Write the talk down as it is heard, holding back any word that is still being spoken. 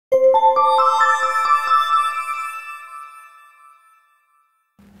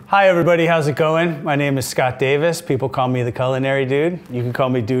Hi everybody, how's it going? My name is Scott Davis. People call me the Culinary Dude. You can call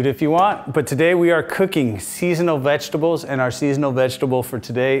me Dude if you want. But today we are cooking seasonal vegetables, and our seasonal vegetable for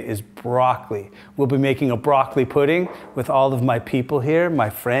today is broccoli. We'll be making a broccoli pudding with all of my people here, my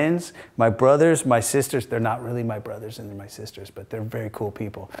friends, my brothers, my sisters. They're not really my brothers and they're my sisters, but they're very cool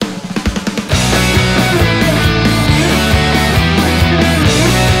people.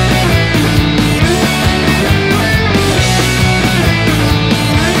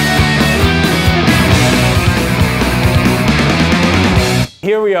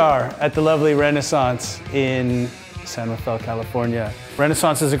 Here we are at the lovely Renaissance in San Rafael, California.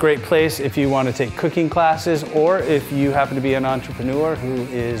 Renaissance is a great place if you want to take cooking classes, or if you happen to be an entrepreneur who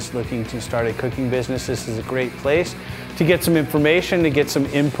is looking to start a cooking business. This is a great place to get some information, to get some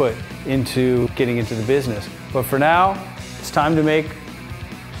input into getting into the business. But for now, it's time to make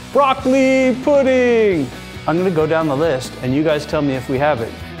broccoli pudding. I'm going to go down the list and you guys tell me if we have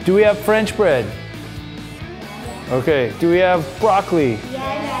it. Do we have French bread? Okay. Do we have broccoli?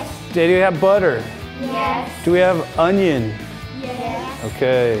 Yes. Do we have butter? Yes. Do we have onion? Yes.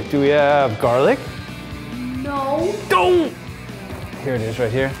 Okay. Do we have garlic? No. Don't! Here it is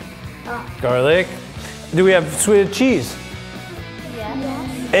right here. Garlic. Do we have sweet cheese?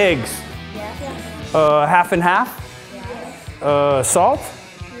 Yes. Eggs? Yes. Half and half? Yes. Salt?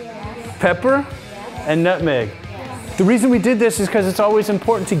 Yes. Pepper? And nutmeg. Yes. The reason we did this is because it's always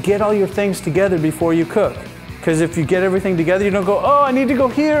important to get all your things together before you cook. Because if you get everything together, you don't go, oh, I need to go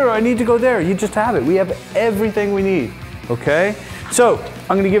here, or I need to go there. You just have it. We have everything we need, okay? So,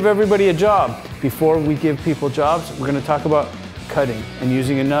 I'm gonna give everybody a job. Before we give people jobs, we're gonna talk about cutting and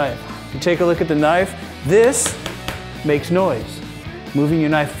using a knife. You take a look at the knife. This makes noise. Moving your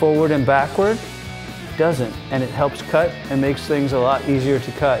knife forward and backward doesn't, and it helps cut and makes things a lot easier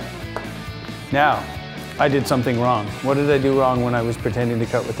to cut. Now, I did something wrong. What did I do wrong when I was pretending to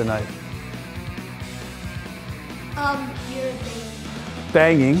cut with the knife? You're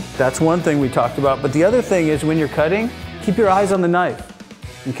Banging, that's one thing we talked about. But the other thing is when you're cutting, keep your eyes on the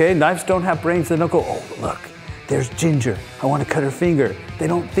knife. Okay, knives don't have brains. They don't go, oh, look, there's Ginger. I want to cut her finger. They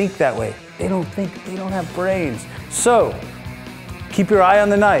don't think that way. They don't have brains. So, keep your eye on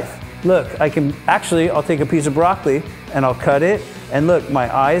the knife. Look, I'll take a piece of broccoli and I'll cut it. And look,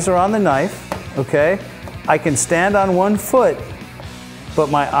 my eyes are on the knife, okay? I can stand on one foot, but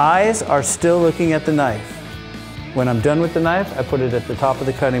my eyes are still looking at the knife. When I'm done with the knife, I put it at the top of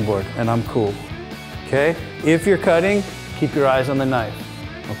the cutting board and I'm cool, okay? If you're cutting, keep your eyes on the knife,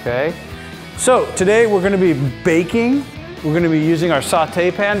 okay? So today we're gonna be baking. We're gonna be using our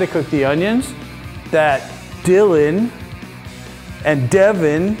saute pan to cook the onions that Dylan and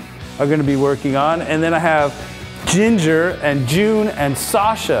Devin are gonna be working on. And then I have Ginger and June and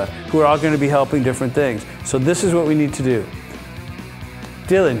Sasha, who are all gonna be helping different things. So this is what we need to do.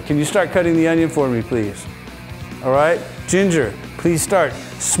 Dylan, can you start cutting the onion for me, please? All right, Ginger, please start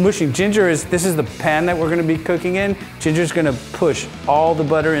smushing. This is the pan that we're gonna be cooking in. Ginger's gonna push all the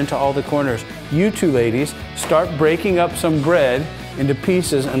butter into all the corners. You two ladies, start breaking up some bread into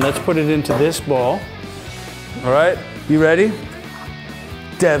pieces and let's put it into this bowl. All right, you ready?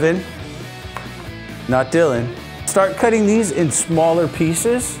 Devin, not Dylan. Start cutting these in smaller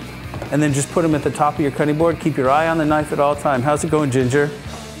pieces and then just put them at the top of your cutting board. Keep your eye on the knife at all times. How's it going, Ginger?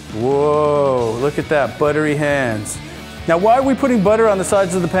 Whoa, look at that, buttery hands. Now, why are we putting butter on the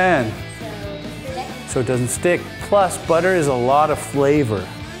sides of the pan? So it doesn't stick. Plus, butter is a lot of flavor.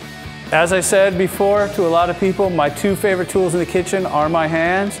 As I said before to a lot of people, my two favorite tools in the kitchen are my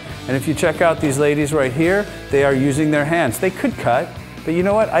hands. And if you check out these ladies right here, they are using their hands. They could cut, but you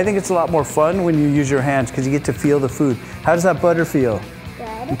know what? I think it's a lot more fun when you use your hands because you get to feel the food. How does that butter feel?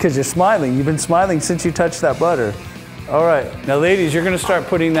 Good. Because you're smiling. You've been smiling since you touched that butter. All right, now ladies, you're gonna start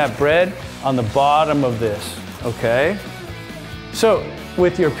putting that bread on the bottom of this, okay? So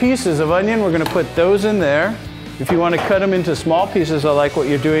with your pieces of onion, we're gonna put those in there. If you wanna cut them into small pieces, I like what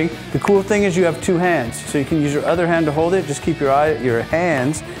you're doing. The cool thing is you have two hands, so you can use your other hand to hold it. Just keep your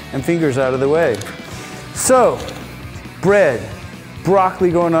hands and fingers out of the way. So, bread,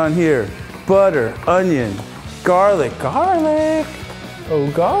 broccoli going on here, butter, onion, garlic, oh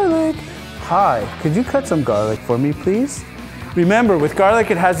garlic. Hi, could you cut some garlic for me, please? Remember, with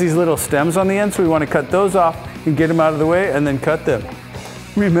garlic, it has these little stems on the end, so we want to cut those off and get them out of the way and then cut them.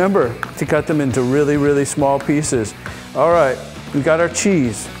 Remember to cut them into really, really small pieces. All right, we got our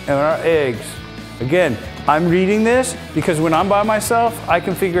cheese and our eggs. Again, I'm reading this because when I'm by myself, I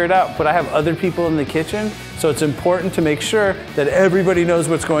can figure it out, but I have other people in the kitchen, so it's important to make sure that everybody knows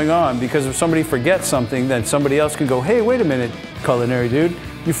what's going on, because if somebody forgets something, then somebody else can go, hey, wait a minute, Culinary Dude,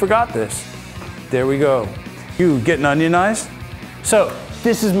 you forgot this. There we go. You getting onionized? So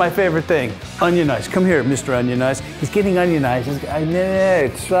This is my favorite thing, onionize. Come here, Mr. Onionize. He's getting onionized.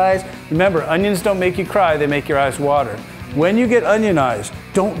 Remember, onions don't make you cry, they make your eyes water. When you get onionized,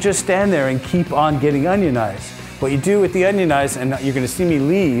 don't just stand there and keep on getting onionized. What you do with the onionize, and you're gonna see me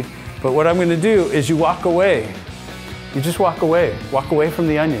leave, but what I'm gonna do is you walk away. You just walk away from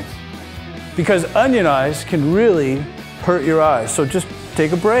the onions. Because onionize can really hurt your eyes, so just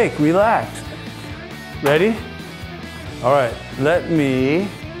take a break, relax. Ready? All right, let me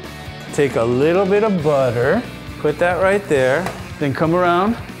take a little bit of butter, put that right there, then come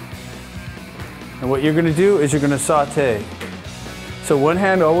around, and what you're gonna do is you're gonna saute. So one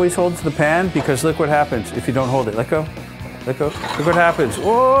hand always holds the pan, because look what happens if you don't hold it. Let go, let go. Look what happens,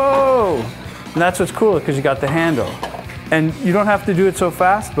 whoa! And that's what's cool, because you got the handle. And you don't have to do it so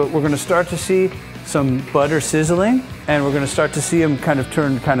fast, but we're gonna start to see some butter sizzling, and we're gonna start to see them kind of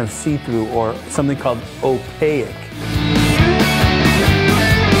turn kind of see-through, or something called opaque.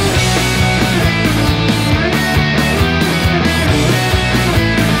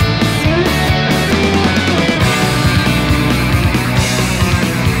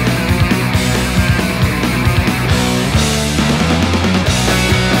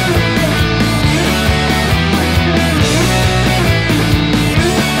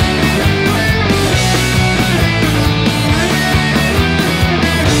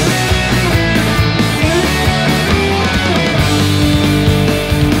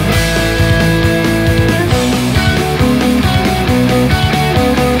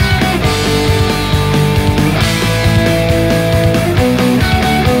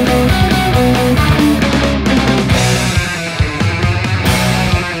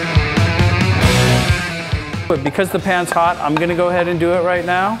 But because the pan's hot, I'm gonna go ahead and do it right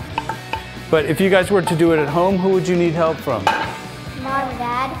now. But if you guys were to do it at home, who would you need help from? Mom and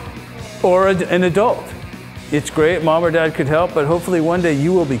Dad. Or an adult. It's great, mom or dad could help, but hopefully one day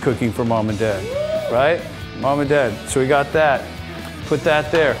you will be cooking for mom and dad, right? Mom and dad, so we got that. Put that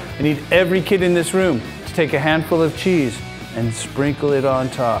there. I need every kid in this room to take a handful of cheese and sprinkle it on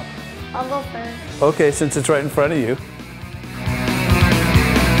top. I'll go first. Okay, since it's right in front of you.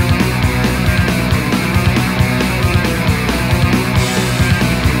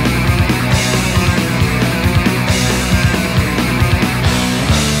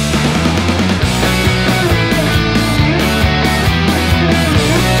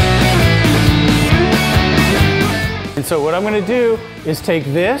 And so what I'm gonna do is take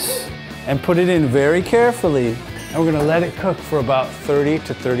this and put it in very carefully, and we're gonna let it cook for about 30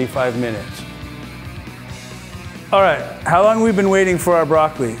 to 35 minutes. All right, how long have we been waiting for our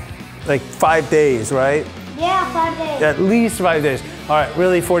broccoli? Like 5 days, right? Yeah, 5 days. At least 5 days. All right,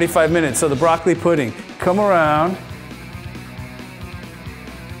 really 45 minutes. So the broccoli pudding, come around.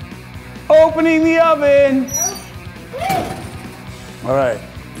 Opening the oven. All right,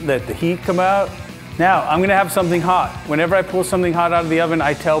 let the heat come out. Now, I'm gonna have something hot. Whenever I pull something hot out of the oven,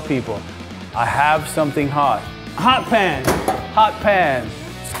 I tell people, I have something hot. Hot pan, hot pan.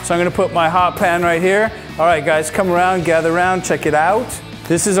 So I'm gonna put my hot pan right here. All right, guys, come around, gather around, check it out.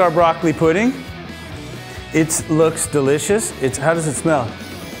 This is our broccoli pudding. It looks delicious. How does it smell?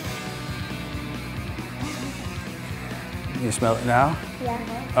 You smell it now? Yeah.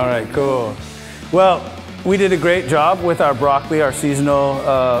 All right, cool. Well, we did a great job with our broccoli, our seasonal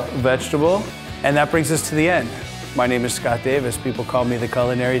vegetable. And that brings us to the end. My name is Scott Davis. People call me the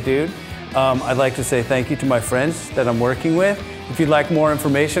Culinary Dude. I'd like to say thank you to my friends that I'm working with. If you'd like more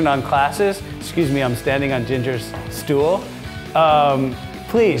information on classes, excuse me, I'm standing on Ginger's stool.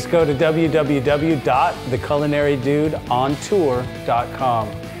 Please go to www.theculinarydudeontour.com.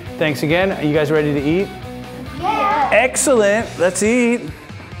 Thanks again. Are you guys ready to eat? Yeah. Excellent. Let's eat.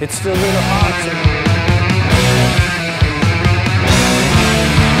 It's still a little hot.